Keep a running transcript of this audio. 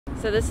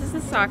So this is the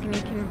Saucony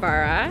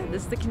Kinvara.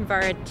 This is the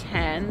Kinvara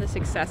 10, the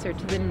successor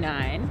to the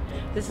 9.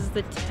 This is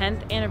the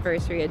 10th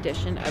anniversary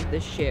edition of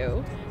the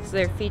shoe. So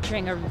they're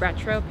featuring a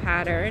retro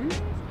pattern,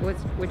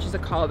 which is a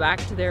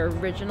callback to their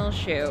original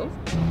shoe.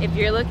 If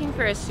you're looking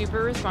for a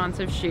super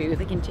responsive shoe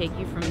that can take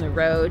you from the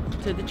road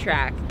to the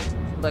track,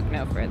 look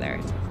no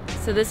further.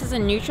 So this is a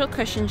neutral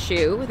cushion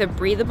shoe with a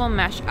breathable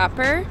mesh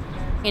upper,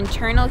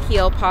 internal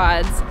heel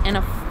pods, and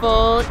a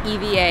full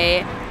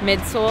EVA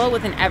midsole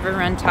with an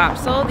Everrun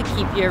topsole to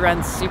keep your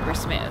run super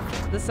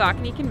smooth. The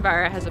Saucony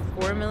Kinvara has a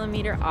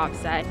 4mm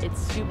offset.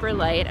 It's super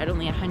light at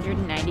only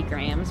 190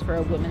 grams for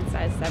a women's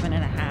size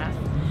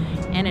 7.5.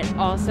 And it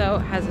also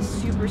has a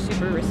super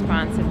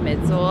responsive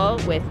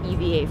midsole with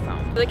EVA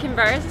foam. The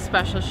Kinvara is a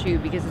special shoe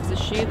because it's a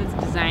shoe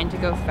that's designed to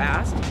go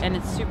fast and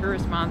it's super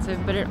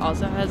responsive, but it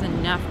also has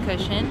enough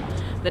cushion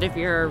that if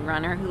you're a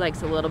runner who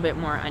likes a little bit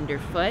more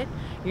underfoot,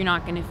 you're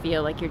not going to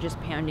feel like you're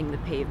just pounding the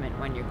pavement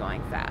when you're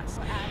going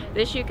fast.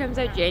 This shoe comes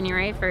out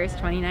January 1st,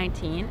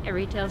 2019. It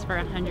retails for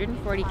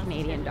 140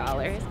 Canadian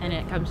dollars and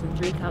it comes in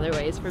 3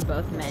 colorways for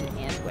both men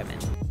and women.